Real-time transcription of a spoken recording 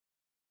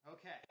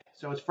Okay,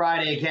 so it's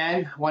Friday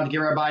again. I wanted to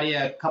give everybody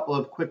a couple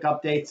of quick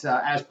updates.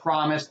 As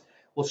promised,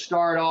 we'll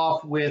start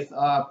off with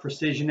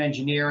Precision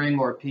Engineering,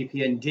 or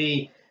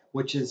PP&D,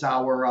 which is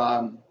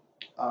our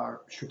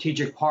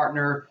strategic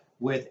partner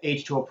with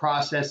H2O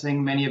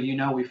Processing. Many of you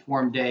know we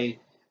formed a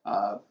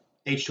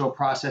H2O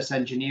Process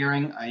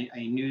Engineering,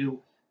 a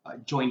new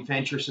joint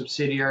venture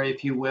subsidiary,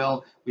 if you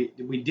will.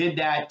 We did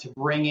that to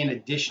bring in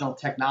additional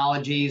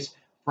technologies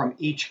from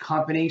each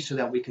company so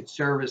that we could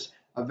service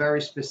a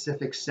very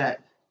specific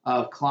set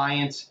of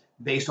clients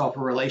based off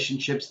of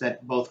relationships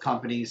that both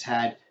companies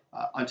had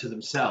unto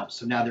themselves.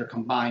 So now they're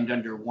combined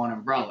under one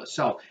umbrella.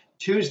 So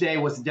Tuesday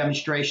was the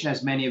demonstration,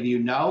 as many of you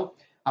know.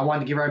 I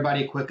wanted to give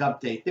everybody a quick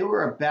update. There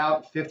were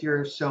about 50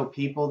 or so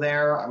people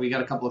there. We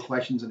got a couple of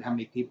questions on how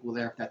many people were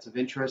there, if that's of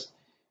interest,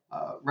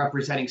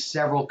 representing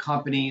several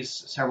companies,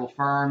 several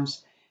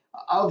firms.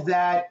 Of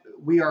that,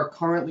 we are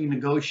currently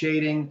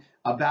negotiating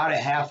about a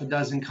half a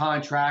dozen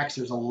contracts.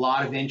 There's a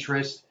lot of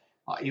interest.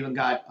 Even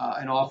got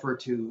an offer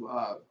to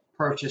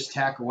purchase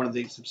tech, or one of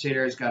the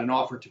subsidiaries got an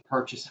offer to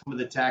purchase some of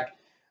the tech,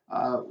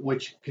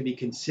 which could be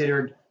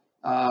considered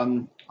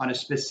on a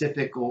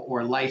specific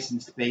or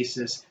licensed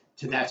basis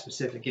to that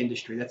specific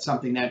industry. That's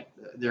something that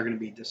they're going to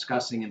be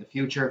discussing in the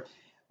future.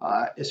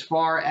 As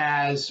far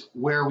as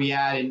where we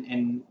at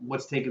and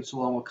what's taking so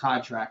long with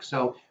contracts.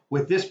 So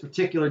with this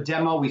particular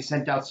demo, we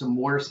sent out some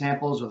water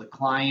samples, or the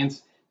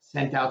clients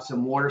sent out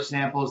some water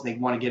samples. They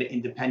want to get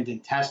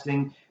independent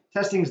testing.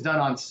 Testing is done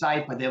on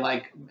site, but they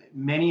like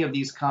many of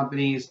these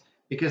companies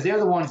because they're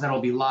the ones that will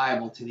be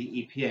liable to the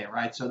EPA,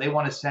 right? So they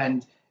want to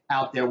send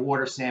out their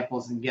water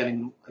samples and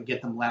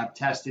get them lab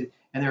tested,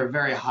 and they're a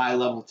very high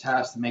level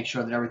test to make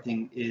sure that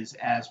everything is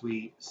as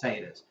we say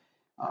it is.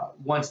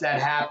 Once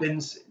that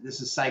happens, this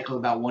is a cycle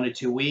of about 1 to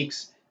 2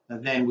 weeks,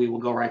 then we will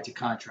go right to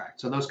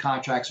contract. So those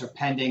contracts are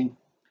pending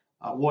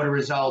water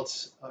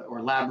results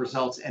or lab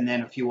results, and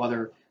then a few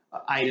other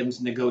items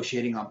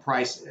negotiating on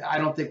price. I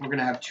don't think we're going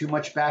to have too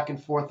much back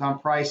and forth on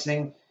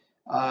pricing,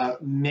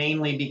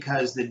 mainly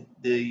because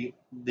the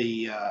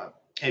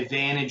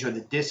advantage, or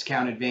the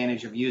discount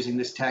advantage, of using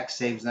this tech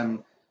saves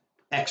them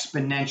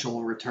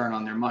exponential return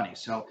on their money.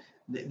 So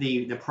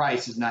the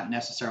price is not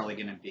necessarily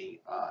going to be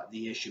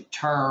the issue.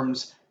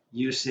 Terms,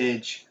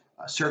 usage,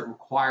 certain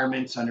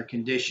requirements under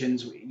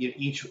conditions.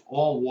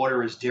 All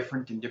water is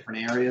different in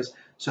different areas,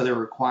 so there are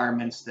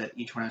requirements that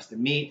each one has to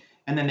meet,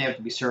 and then they have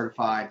to be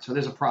certified. So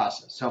there's a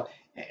process. So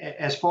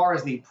as far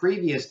as the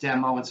previous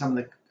demo and some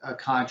of the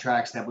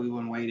contracts that we've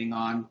been waiting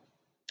on,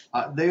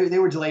 they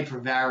were delayed for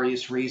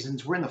various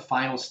reasons. We're in the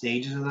final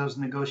stages of those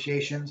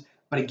negotiations,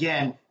 but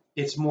again,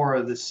 it's more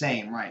of the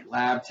same, right?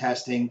 Lab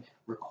testing,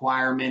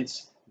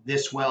 requirements,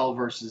 this well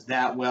versus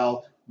that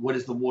well. What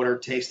is the water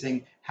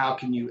tasting? How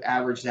can you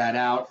average that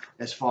out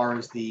as far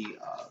as the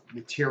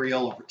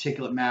material or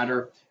particulate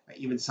matter,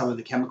 even some of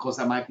the chemicals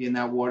that might be in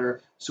that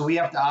water? So we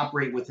have to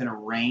operate within a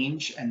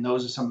range, and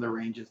those are some of the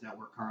ranges that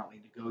we're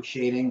currently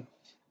negotiating.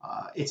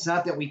 It's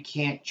not that we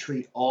can't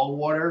treat all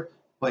water,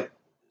 but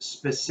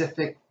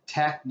specific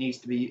tech needs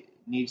to be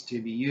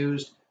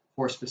used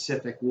for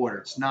specific water.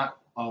 It's not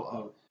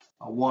a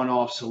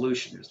one-off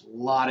solution. There's a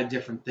lot of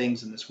different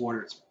things in this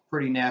water. It's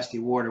pretty nasty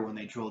water when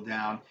they drill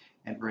down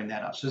and bring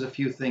that up. So there's a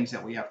few things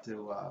that we have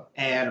to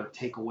add or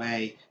take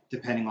away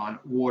depending on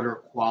water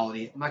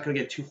quality. I'm not going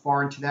to get too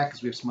far into that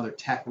because we have some other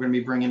tech we're going to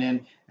be bringing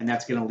in, and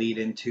that's going to lead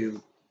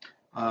into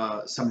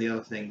some of the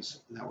other things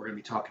that we're going to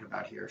be talking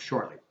about here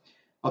shortly.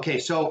 Okay,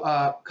 so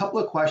a couple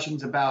of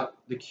questions about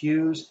the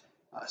queues.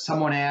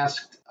 Someone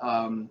asked,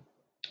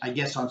 I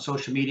guess on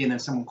social media, and then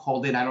someone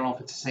called in. I don't know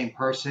if it's the same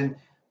person,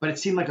 but it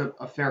seemed like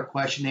a fair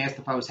question. They asked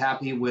if I was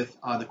happy with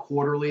the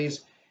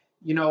quarterlies.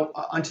 You know,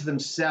 unto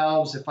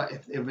themselves, if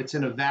it's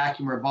in a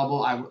vacuum or a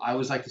bubble, I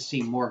always like to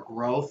see more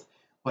growth.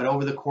 But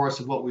over the course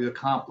of what we've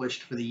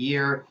accomplished for the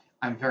year,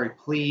 I'm very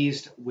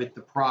pleased with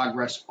the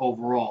progress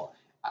overall.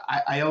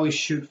 I always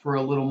shoot for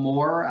a little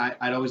more.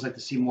 I'd always like to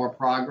see more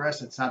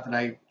progress. It's not that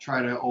I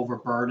try to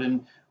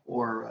overburden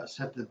or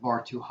set the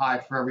bar too high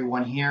for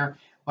everyone here.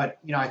 But,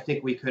 you know, I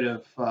think we could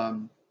have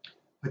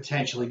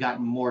potentially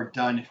gotten more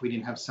done if we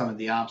didn't have some of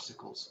the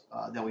obstacles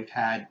that we've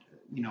had,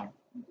 you know,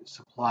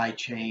 supply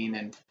chain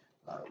and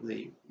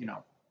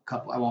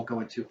I won't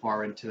go too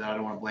far into that. I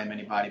don't want to blame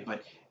anybody,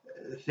 but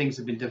things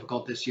have been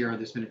difficult this year.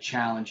 There's been a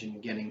challenge in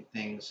getting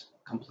things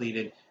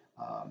completed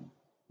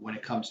when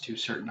it comes to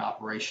certain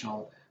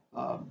operational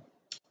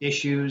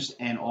issues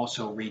and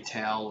also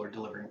retail or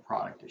delivering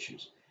product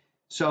issues.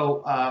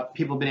 So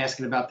people have been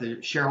asking about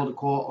the shareholder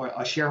call, or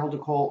a shareholder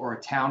call or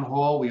a town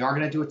hall. We are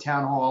going to do a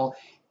town hall,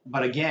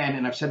 but again,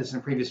 and I've said this in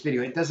a previous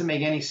video, it doesn't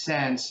make any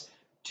sense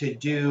to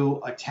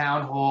do a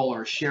town hall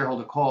or a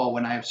shareholder call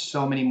when I have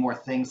so many more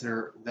things that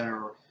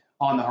are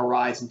on the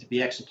horizon to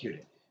be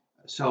executed.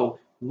 So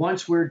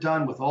once we're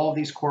done with all of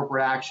these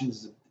corporate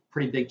actions, it's a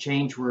pretty big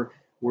change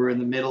we're in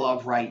the middle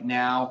of right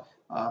now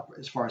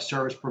as far as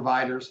service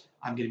providers.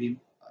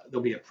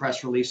 There'll be a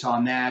press release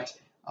on that.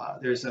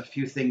 There's a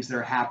few things that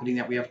are happening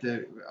that we have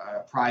to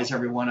apprise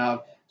everyone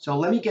of. So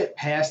let me get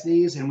past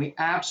these, and we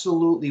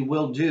absolutely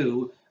will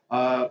do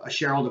a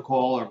shareholder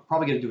call, or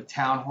probably going to do a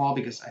town hall,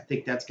 because I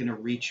think that's going to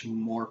reach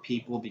more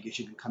people, because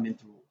you can come in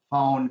through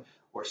phone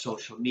or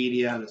social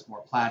media. There's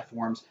more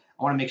platforms.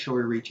 I want to make sure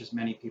we reach as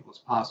many people as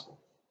possible.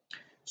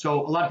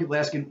 So a lot of people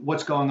asking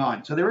what's going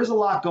on. So there is a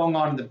lot going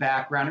on in the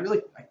background.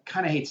 I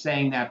kind of hate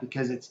saying that,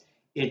 because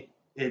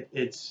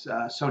it's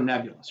so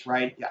nebulous,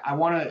 right? I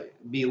want to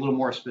be a little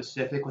more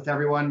specific with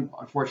everyone.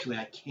 Unfortunately,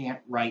 I can't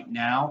right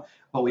now,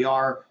 but we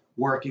are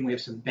working. We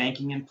have some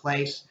banking in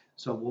place,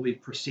 so we'll be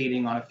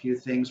proceeding on a few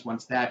things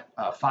once that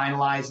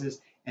finalizes.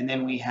 And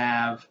then we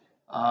have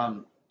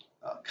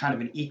kind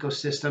of an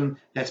ecosystem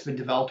that's been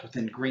developed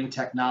within green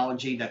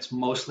technology that's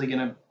mostly going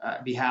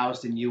to be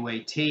housed in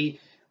UAT.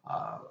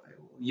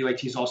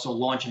 UAT is also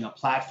launching a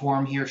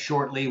platform here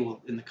shortly.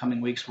 In the coming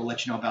weeks, we'll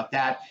let you know about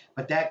that.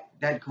 But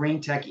that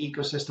green tech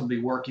ecosystem will be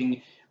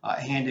working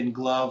hand in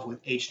glove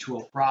with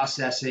H2O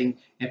processing,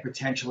 and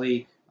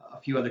potentially a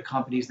few other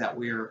companies that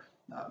we're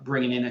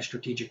bringing in as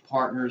strategic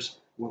partners.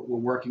 We're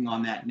working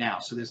on that now.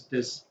 So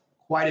there's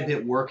quite a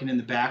bit working in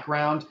the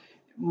background,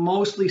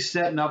 mostly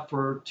setting up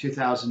for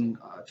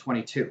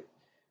 2022.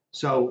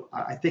 So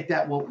I think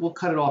that we'll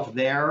cut it off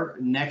there.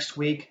 Next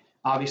week,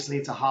 obviously,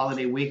 it's a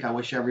holiday week. I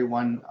wish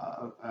everyone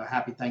a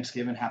happy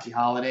Thanksgiving, happy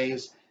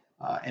holidays,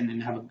 and then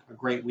have a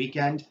great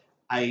weekend.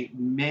 I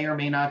may or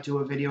may not do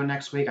a video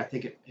next week. I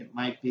think it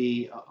might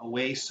be a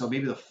waste. So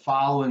maybe the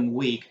following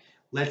week,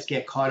 let's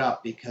get caught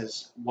up,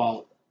 because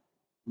while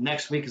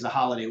next week is a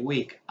holiday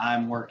week,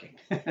 I'm working.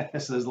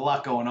 So there's a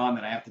lot going on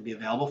that I have to be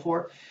available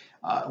for.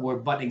 We're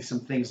buttoning some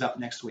things up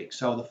next week.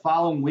 So the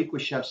following week, we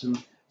should have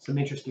some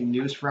interesting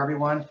news for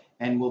everyone,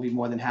 and we'll be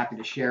more than happy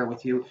to share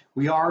with you.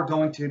 We are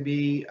going to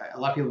be, a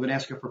lot of people have been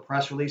asking for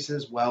press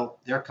releases. Well,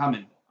 they're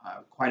coming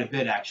quite a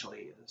bit,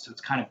 actually. So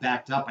it's kind of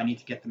backed up. I need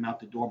to get them out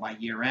the door by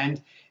year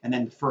end. And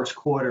then the first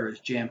quarter is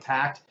jam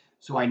packed.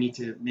 So I need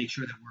to make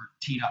sure that we're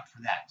teed up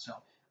for that. So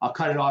I'll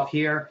cut it off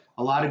here.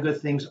 A lot of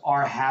good things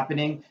are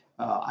happening.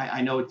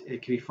 I know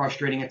it can be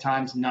frustrating at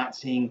times not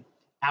seeing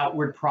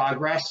outward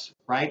progress,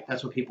 right?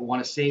 That's what people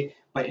want to see.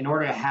 But in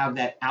order to have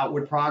that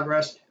outward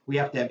progress, we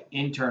have to have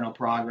internal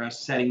progress,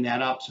 setting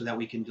that up so that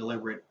we can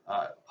deliver it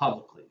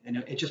publicly. And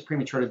it's just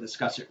premature to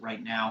discuss it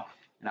right now.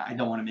 And I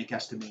don't want to make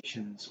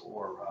estimations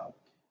or,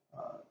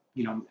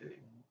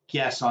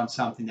 guess on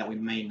something that we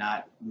may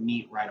not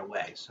meet right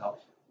away. So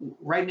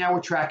right now we're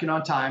tracking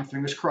on time,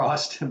 fingers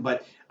crossed,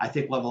 but I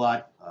think we'll have a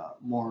lot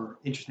more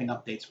interesting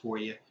updates for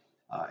you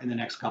in the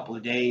next couple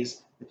of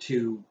days,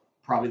 to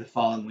probably the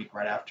following week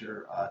right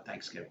after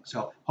Thanksgiving.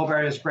 So hope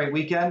everybody has a great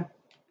weekend.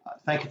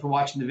 Thank you for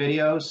watching the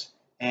videos,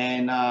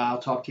 and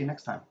I'll talk to you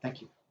next time. Thank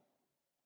you.